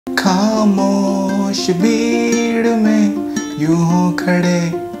खामोश भीड़ में यूं हो खड़े,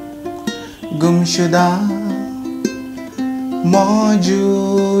 गुमशुदा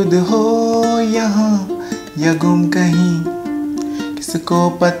मौजूद हो यहाँ या गुम कहीं, किसको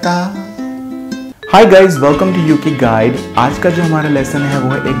पता। Hi guys, welcome to Ukeguide। आज का जो हमारा लेसन है वो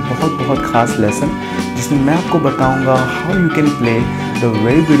है एक बहुत खास लेसन जिसमें मैं आपको बताऊंगा how you can play the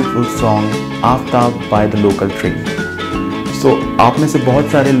very beautiful song Aftab by the local tree. सो आप में से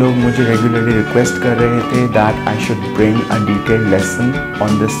बहुत सारे लोग मुझे रेगुलरली रिक्वेस्ट कर रहे थे that I should bring a detailed lesson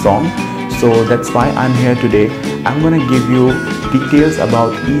on this song. So that's why I'm here today. I'm gonna give you details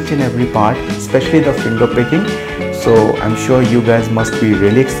about each and every part, especially the finger picking. So I'm sure you guys must be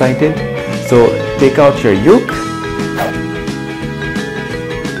really excited. So take out your uke,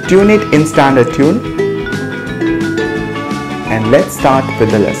 tune it in standard tune, and let's start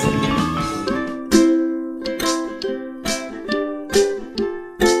with the lesson.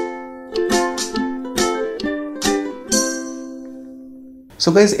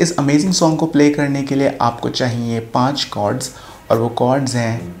 So guys, इस amazing song को play करने के लिए आपको चाहिए 5 chords, और वो chords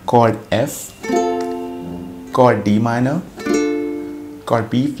हैं cord F, cord D minor, cord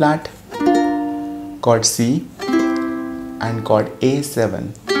B flat, cord C and chord A7.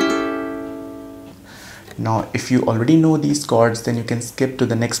 Now if you already know these chords, then you can skip to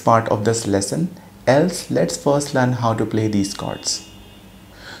the next part of this lesson. Else let's first learn how to play these chords.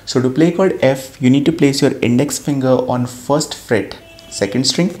 So to play chord F, you need to place your index finger on first fret 2nd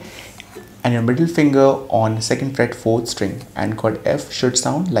string and your middle finger on 2nd fret 4th string, and chord F should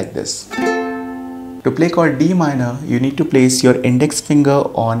sound like this. To play chord D minor, you need to place your index finger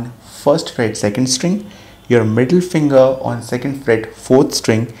on 1st fret 2nd string, your middle finger on 2nd fret 4th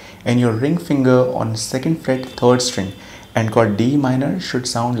string, and your ring finger on 2nd fret 3rd string, and chord D minor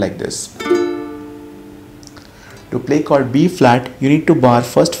should sound like this. To play chord B flat, you need to bar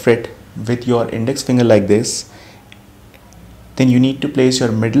 1st fret with your index finger like this. Then you need to place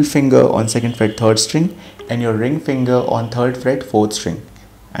your middle finger on 2nd fret 3rd string and your ring finger on 3rd fret 4th string,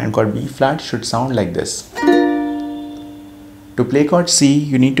 and chord B flat should sound like this. To play chord C,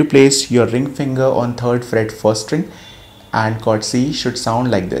 you need to place your ring finger on 3rd fret 1st string, and chord C should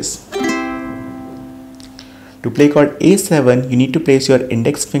sound like this. To play chord A7, you need to place your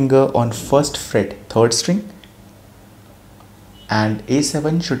index finger on 1st fret 3rd string, and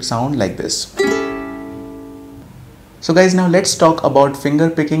A7 should sound like this. So guys, now let's talk about finger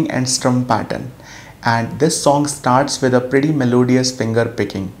picking and strum pattern. And this song starts with a pretty melodious finger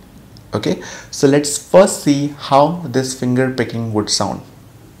picking. Okay, so let's first see how this finger picking would sound.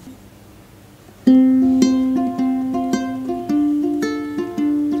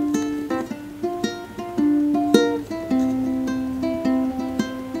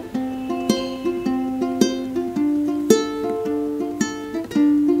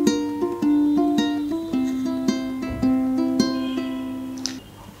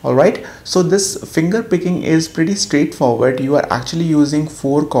 Alright, so this finger picking is pretty straightforward. You are actually using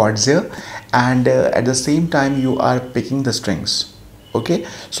 4 chords here, and at the same time you are picking the strings. Okay,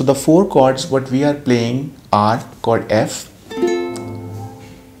 so the 4 chords what we are playing are chord F,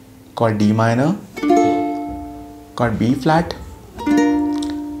 chord D minor, chord B flat,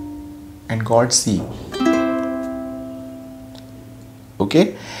 and chord C. Okay,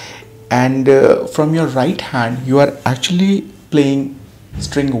 and from your right hand you are actually playing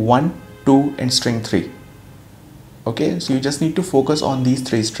string 1, 2 and string 3. Okay, so you just need to focus on these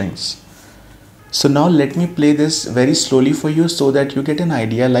 3 strings. So now let me play this very slowly for you so that you get an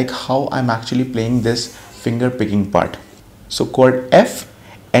idea like how I'm actually playing this finger picking part. So chord F,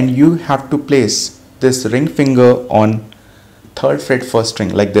 and you have to place this ring finger on 3rd fret 1st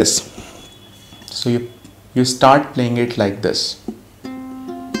string like this. So you start playing it like this.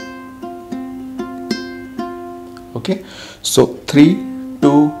 Okay, so 3,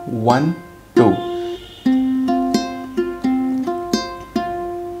 2, 1, 2.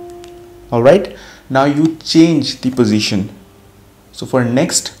 Alright, now you change the position. So for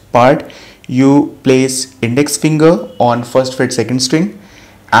next part, you place index finger on 1st fret 2nd string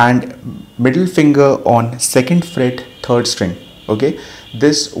and middle finger on 2nd fret 3rd string. Okay,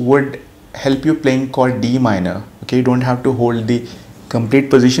 this would help you playing chord D minor. Okay, you don't have to hold the complete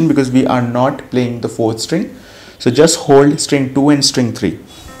position because we are not playing the 4th string. So just hold string 2 and string 3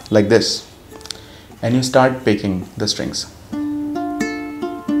 like this, and you start picking the strings.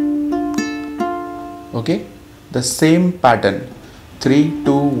 Okay, the same pattern, 3,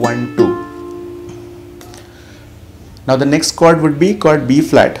 2, 1, 2. Now the next chord would be chord B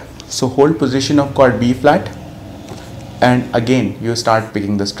flat. So hold position of chord B flat, and again you start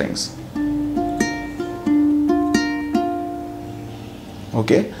picking the strings.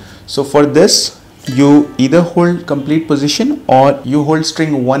 Okay, so for this you either hold complete position or you hold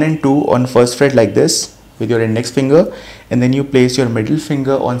string 1 and 2 on first fret like this with your index finger, and then you place your middle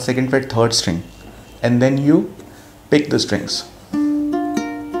finger on second fret third string, and then you pick the strings.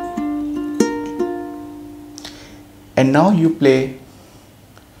 And now you play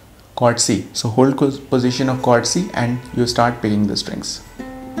chord C. So hold position of chord C and you start picking the strings.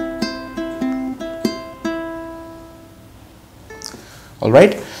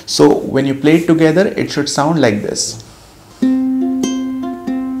 Alright, so when you play it together, it should sound like this.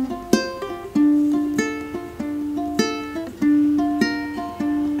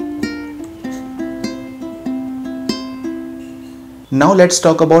 Now let's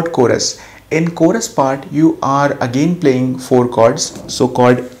talk about chorus. In chorus part, you are again playing 4 chords. So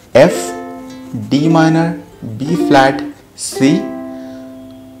chord F, D minor, B flat, C.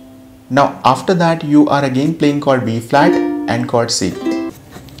 Now after that you are again playing chord B flat and chord C.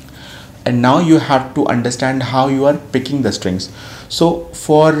 And now you have to understand how you are picking the strings. So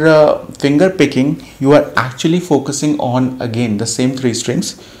for finger picking, you are actually focusing on again the same 3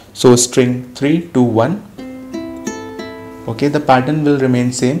 strings. So string 3, 2, 1. Okay, the pattern will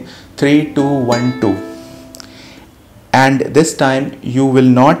remain same, 3, 2, 1, 2. And this time you will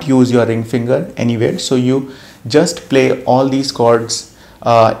not use your ring finger anywhere. So you just play all these chords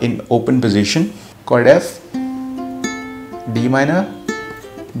in open position. Chord F, D minor,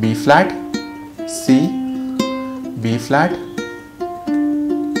 B flat, C, B flat,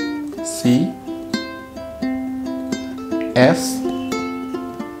 C, F,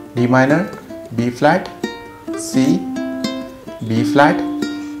 D minor, B flat, C, B flat,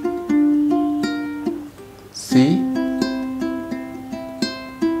 C.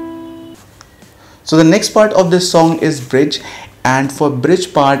 So the next part of this song is bridge, and for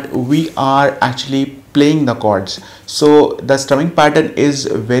bridge part we are actually playing the chords. So the strumming pattern is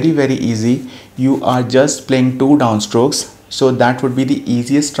very easy. You are just playing 2 downstrokes. So that would be the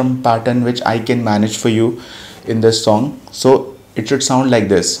easiest strum pattern which I can manage for you in this song. So it should sound like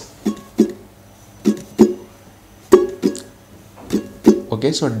this.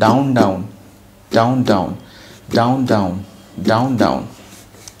 Okay, so down, down, down, down, down, down, down, down.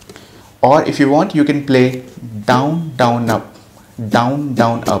 Or if you want, you can play down, down, up, down,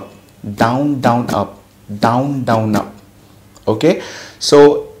 down, up, down, down, up, down, down, up. Okay,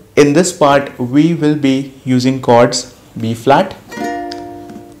 so in this part we will be using chords B flat,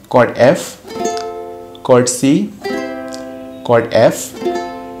 chord F, chord C, chord F,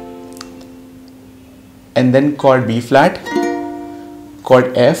 and then chord B flat,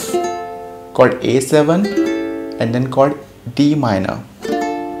 chord F, chord A7, and then chord D minor.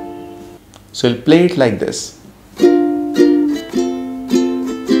 So we'll play it like this.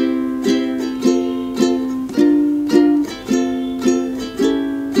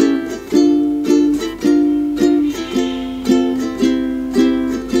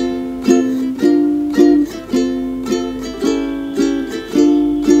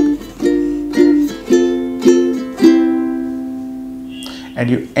 And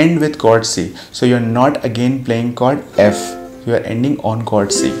you end with chord C. So you're not again playing chord F, you are ending on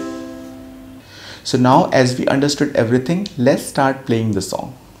chord C. So now as we understood everything, let's start playing the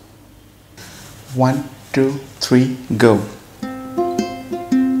song. 1, 2, 3, go.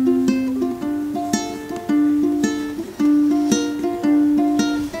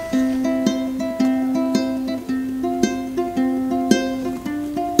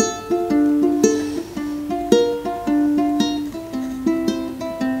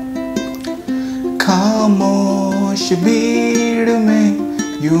 खामोश भीड़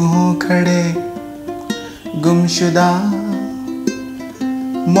में यूं हो खड़े गुमशुदा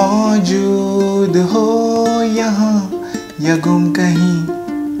मौजूद हो यहाँ या गुम कहीं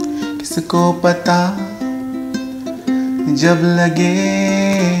किसको पता जब लगे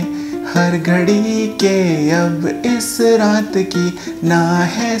हर घड़ी के अब इस रात की ना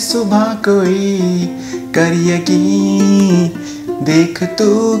है सुबह कोई कर यकीन देख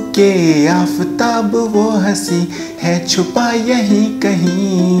तू के आफताब वो हंसी है छुपा यहीं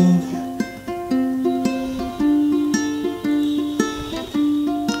कहीं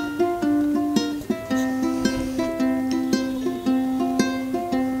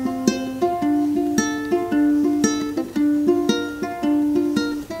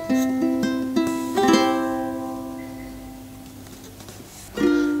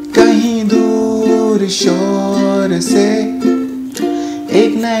कहीं दूर शोर से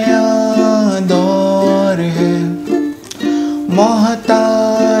एक नया दौर है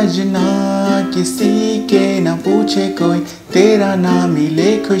मोहताज ना किसी के ना पूछे कोई तेरा ना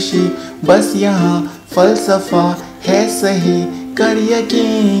मिले खुशी बस यहाँ फलसफा है सही कर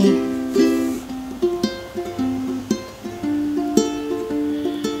यकीन।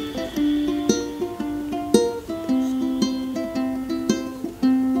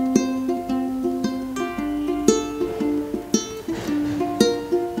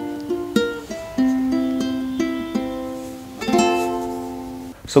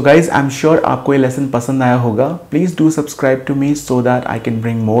 So guys, I'm sure आपको ये लेसन पसंद आया होगा. Please do subscribe to me so that I can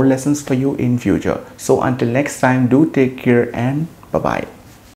bring more lessons for you in future. So until next time, do take care and bye bye.